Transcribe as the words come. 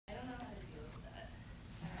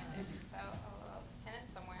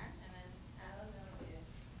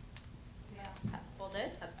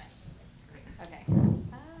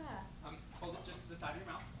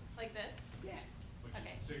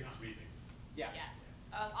Yeah.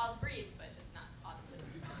 I'll breathe, but just not audibly.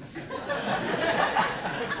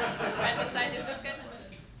 Right beside, is this good?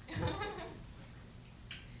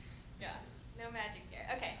 Yeah, no magic here.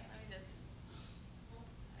 Okay, let me just.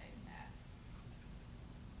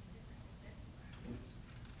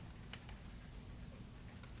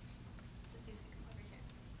 Just use to come over here.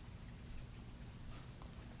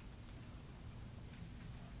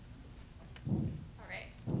 All right.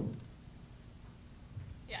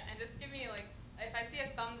 Yeah, and just give me like, if I see a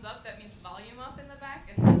thumbs up, that means volume up in the back,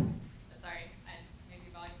 and sorry, and maybe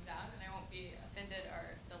volume down, and I won't be offended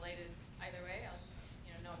or delighted either way. I'll just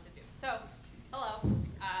know what to do. So, hello.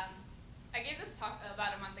 I gave this talk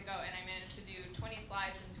about a month ago, and I managed to do 20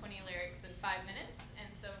 slides and 20 lyrics in 5 minutes. And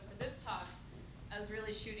so for this talk, I was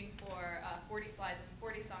really shooting for 40 slides and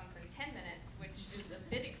 40 songs in 10 minutes, which is a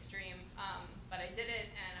bit extreme, but I did it,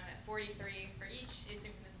 and I'm at 43 for each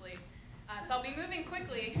asynchronously. So I'll be moving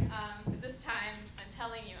quickly, but this time, I'm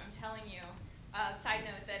telling you, side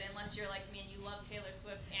note that unless you're like me and you love Taylor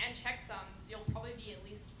Swift and checksums, you'll probably be at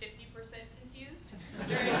least 50% confused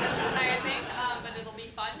during this entire thing, but it'll be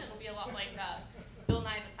fun. It'll be a lot like Bill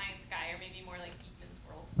Nye the Science Guy, or maybe more like Beekman's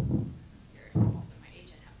World. You're also my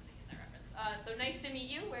agent, happen to get that reference. So nice to meet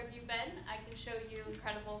you. Where have you been? I can show you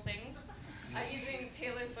incredible things. Using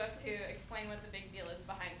Taylor Swift to explain what the big deal is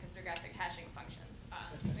behind cryptographic hashing functions,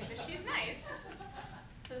 because she's nice.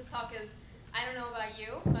 So this talk is, I don't know about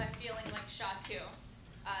you, but I'm feeling like SHA-2.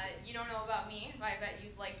 You don't know about me, but I bet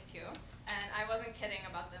you'd like to. And I wasn't kidding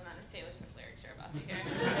about the amount of Taylor Swift lyrics you're about to hear.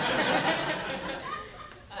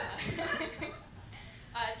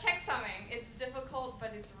 Checksumming, it's difficult,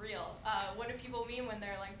 but it's real. What do people mean when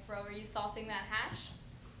they're like, bro, are you salting that hash?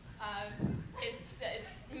 It's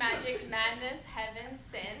magic, madness, heaven,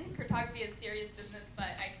 sin. Cryptography is serious business,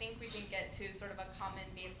 but I think we can get to sort of a common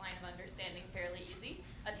baseline of understanding fairly easy.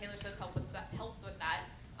 Taylor Swift helps with that.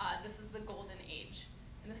 This is the golden age.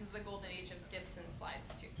 And this is the golden age of GIFs and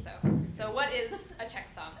slides, too. So what is a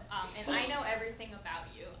checksum? And I know everything about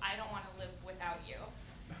you. I don't want to live without you.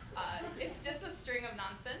 It's just a string of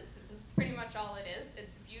nonsense, which is pretty much all it is.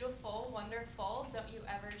 It's beautiful, wonderful, don't you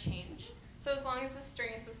ever change. So as long as the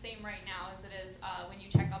string is the same right now as it is when you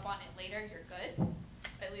check up on it later, you're good.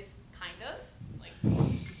 At least kind of. Like,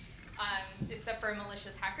 except for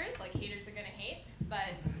malicious hackers, like haters are gonna hate.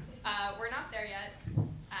 But we're not there yet.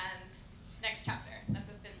 And next chapter. That's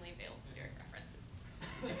a thinly veiled lyric references.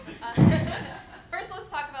 First, let's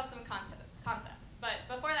talk about some concepts. But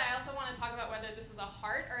before that, I also want to talk about whether this is a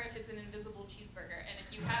heart or if it's an invisible cheeseburger. And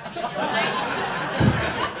if you have any insight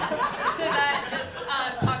to that, just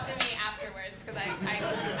talk to me afterwards, because I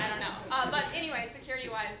don't know. But anyway,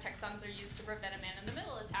 security-wise, checksums are used to prevent a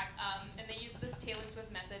man-in-the-middle attack. And they use this Taylor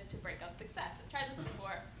Swift method to break up success. I've tried this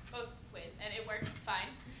before, both ways, and it works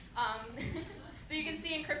fine. So you can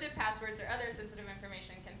see encrypted passwords or other sensitive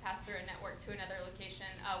information can pass through a network to another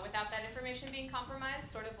location without that information being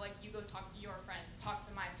compromised, sort of like you go talk to your friends, talk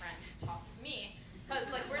to my friends, talk to me.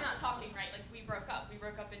 Because like we're not talking right, like we broke up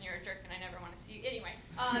and you're a jerk and I never want to see you. Anyway,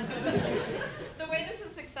 the way this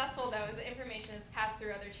is successful though is that information is passed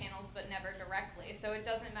through other channels but never directly. So it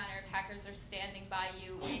doesn't matter if hackers are standing by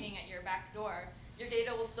you waiting at your back door. Your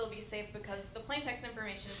data will still be safe because the plaintext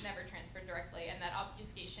information is never transferred directly, and that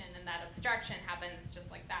obfuscation and that abstraction happens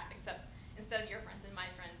just like that, except instead of your friends and my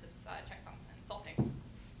friends, it's checksums and salting.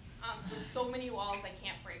 There's so many walls I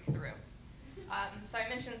can't break through. So I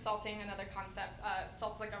mentioned salting, another concept.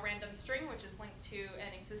 Salt's like a random string, which is linked to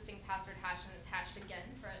an existing password hash, and it's hashed again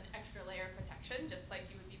for an extra layer of protection, just like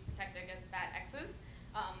you would be protected against bad X's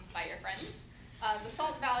by your friends. The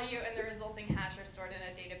salt value and the resulting hash are stored in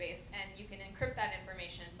a database, and you can encrypt that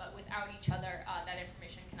information, but without each other, that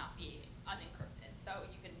information cannot be unencrypted. So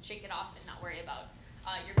you can shake it off and not worry about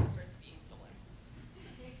your passwords being stolen.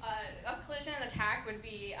 A collision attack would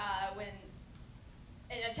be when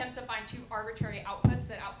an attempt to find two arbitrary outputs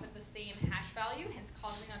that output the same hash value, hence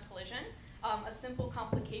causing a collision. A simple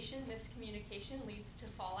complication, miscommunication, leads to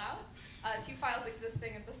fallout. Two files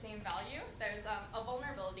existing at the same value. There's a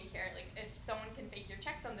vulnerability here. Like if someone can fake your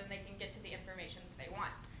checksum, then they can get to the information that they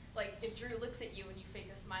want. Like if Drew looks at you and you fake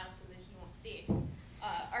a smile so that he won't see.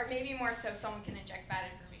 Or maybe more so, someone can inject bad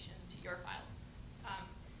information into your files.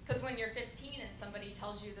 Because when you're 15 and somebody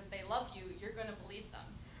tells you that they love you, you're going to believe them.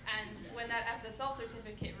 And when that SSL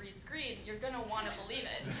certificate reads green, you're going to want to believe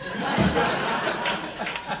it.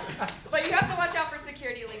 But you have to watch out for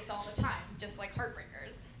security leaks all the time, just like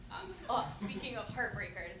heartbreakers. Speaking of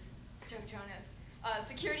heartbreakers, Joe Jonas,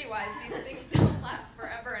 security-wise, these things don't last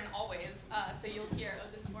forever and always. So you'll hear, oh,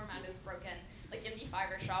 this format is broken, like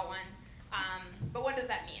MD5 or SHA-1. But what does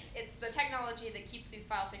that mean? It's the technology that keeps these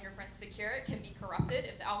file fingerprints secure. It can be corrupted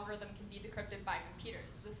if the algorithm can be decrypted by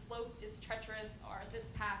computers. The slope is treacherous, or this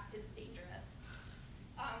path is dangerous.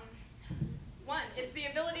 One, it's the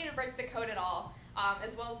ability to break the code at all,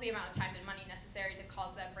 as well as the amount of time and money necessary to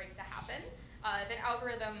cause that break to happen. If an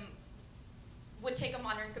algorithm would take a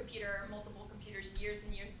modern computer or multiple computers years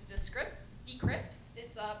and years to decrypt,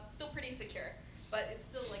 it's still pretty secure, but it's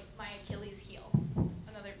still like my Achilles heel.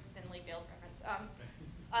 Another thinly veiled reference.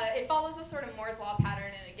 It follows a sort of Moore's law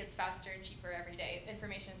pattern, and it gets faster and cheaper every day.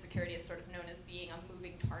 Information security is sort of known as being a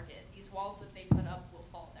moving target. These walls that they put up will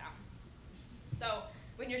fall down. So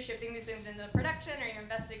when you're shipping these things into production, or you're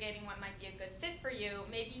investigating what might be a good fit for you,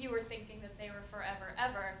 maybe you were thinking that they were forever,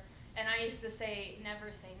 ever. And I used to say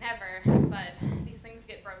never, but these things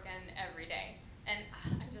get broken every day. And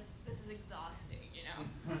this is exhausting, you know?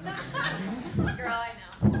 Girl, I know.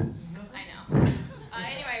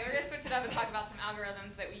 Anyway, we're gonna switch it up and talk about some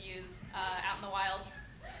algorithms that we use out in the wild.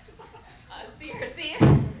 CRC.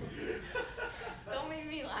 Don't make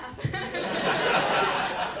me laugh.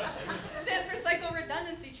 Stands for cycle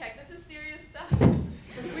redundancy check. This is serious stuff.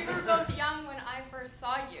 We were both young when I first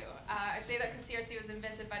saw you. I say that because CRC was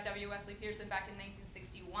invented by W. Wesley Pearson back in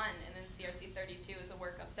 1961, and then CRC-32 is a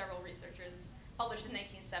work of several researchers published in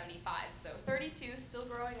 1975. So 32 is still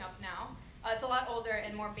growing up now. It's a lot older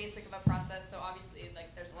and more basic of a process, so obviously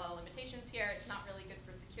there's a lot of limitations here. It's not really good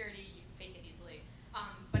for security. You can fake it easily.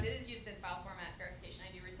 But it is used in file format verification. I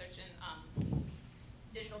do research in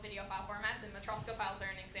digital video file formats, and Matroska files are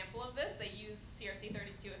an example of this. They use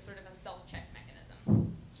CRC-32 as sort of a self-check mechanism.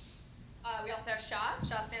 We also have SHA.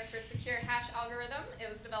 SHA stands for Secure Hash Algorithm. It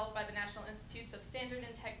was developed by the National Institutes of Standard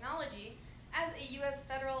and Technology as a US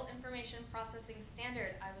federal information processing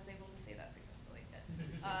standard. I was able to say that successfully.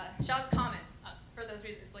 SHA's common. For those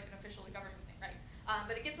reasons, it's like an official government thing, right?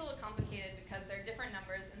 But it gets a little complicated because there are different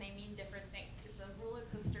numbers and they mean different things. It's a roller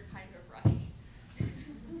coaster kind of rush.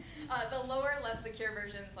 The lower, less secure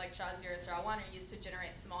versions like SHA-0, SHA-1 are used to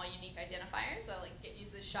generate small, unique identifiers. So like it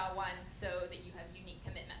uses SHA-1 so that you have unique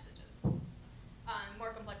commit messages.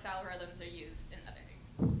 More complex algorithms are used in other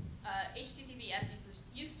things. HTTPS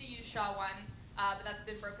used to use SHA-1, but that's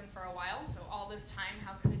been broken for a while. So all this time,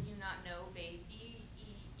 how could you not know, baby?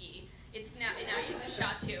 It now uses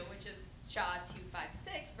SHA-2, which is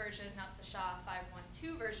SHA-256 version, not the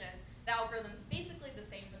SHA-512 version. The algorithm's basically the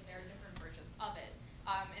same, but there are different versions of it.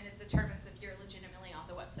 And it determines if you're legitimately on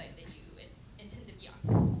the website that you intend to be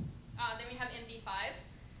on. Then we have MD5.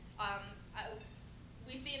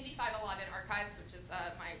 We see MD5 a lot in archives, which is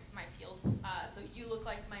my field. So you look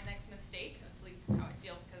like my next mistake. That's at least how I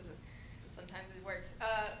feel, because sometimes it works.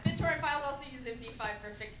 BitTorrent files also use MD5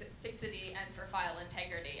 for fixity and for file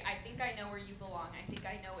integrity. I think I know where you belong. I think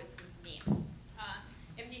I know it's with me.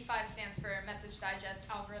 MD5 stands for Message Digest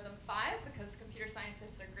Algorithm 5, because computer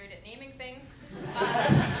scientists are great at naming things.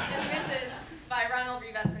 Invented by Ronald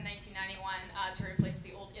Rivest in 1991 to replace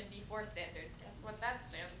the old MD4 standard. Guess what that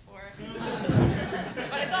stands for?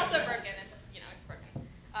 But it's also broken. It's broken.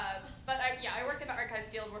 I work in the archives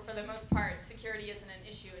field where, for the most part, security isn't an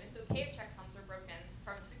issue, and it's okay if checksums are broken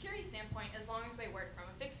from a security standpoint as long as they work from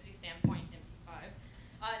a fixity standpoint.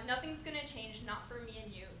 MD5. Nothing's going to change, not for me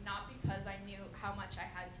and you, not because I knew how much I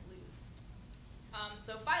had to lose.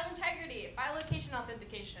 So file integrity, file location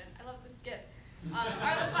authentication. I love this GIF.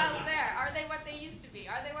 Are the files there? Are they what they used to be?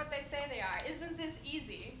 Are they what they say they are? Isn't this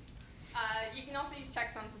easy? You can also use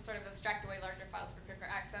checksums to sort of abstract away larger files for quicker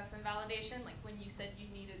access and validation, like when you said you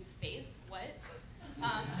needed space, what?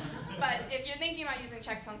 But if you're thinking about using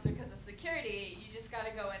checksums because of security, you just got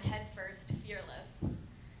to go in head first, fearless.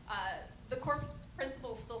 The core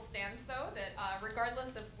principle still stands, though, that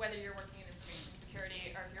regardless of whether you're working in information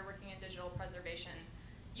security or if you're working in digital preservation,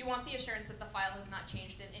 you want the assurance that the file has not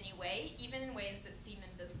changed in any way, even in ways that seem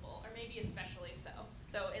invisible, or maybe especially so.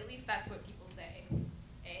 So at least that's what people say.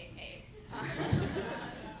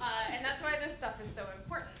 And that's why this stuff is so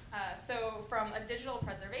important. So from a digital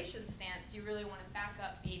preservation stance, you really want to back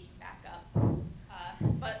up, baby, back up.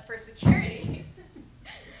 But for security,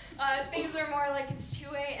 things are more like it's 2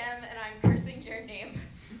 a.m. and I'm cursing your name.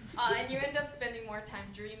 And you end up spending more time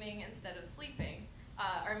dreaming instead of sleeping,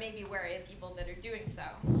 or maybe wary of people that are doing so.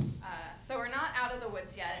 So we're not out of the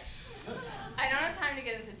woods yet. I don't have time to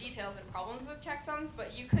get into details and problems with checksums,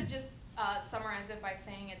 but you could just summarize it by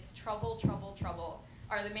saying it's trouble, trouble, trouble.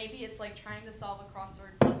 Or that maybe it's like trying to solve a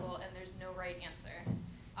crossword puzzle and there's no right answer.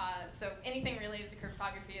 So anything related to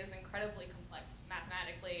cryptography is incredibly complex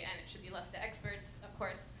mathematically, and it should be left to experts, of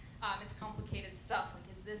course. It's complicated stuff.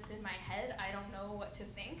 Like, is this in my head? I don't know what to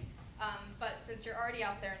think. But since you're already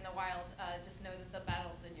out there in the wild, just know that